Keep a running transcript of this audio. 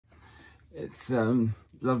It's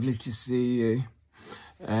lovely to see you.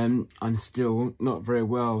 I'm still not very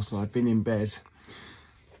well, so I've been in bed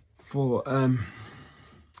for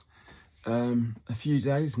a few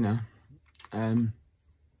days now. I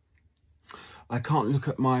can't look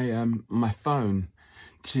at my my phone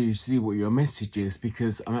to see what your message is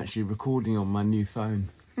because I'm actually recording on my new phone.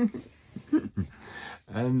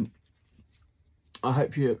 I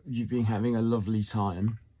hope you've been having a lovely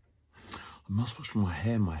time. I must wash my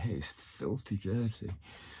hair. My hair is filthy dirty.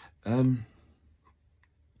 I've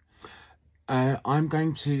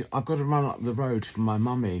got to run up the road for my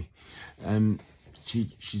mummy.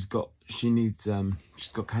 She's got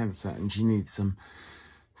cancer and she needs some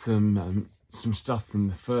stuff from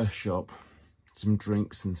the first shop, some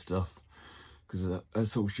drinks and stuff, because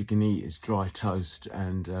that's all she can eat is dry toast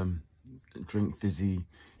and drink fizzy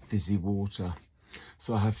water.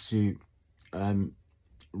 So I have to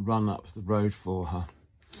run up the road for her.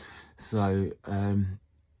 So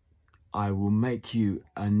I will make you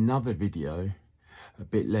another video a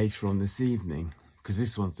bit later on this evening, because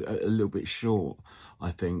this one's a little bit short,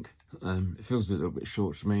 I think. It feels a little bit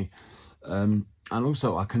short to me. And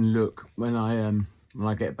also I can look, when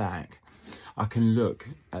I get back, I can look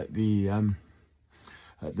at the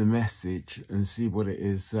message and see what it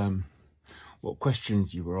is, what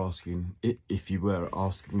questions you were asking, if you were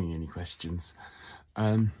asking me any questions.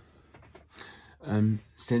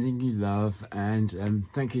 Sending you love, and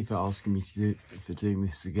thank you for asking me for doing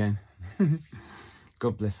this again.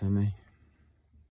 God bless, honey.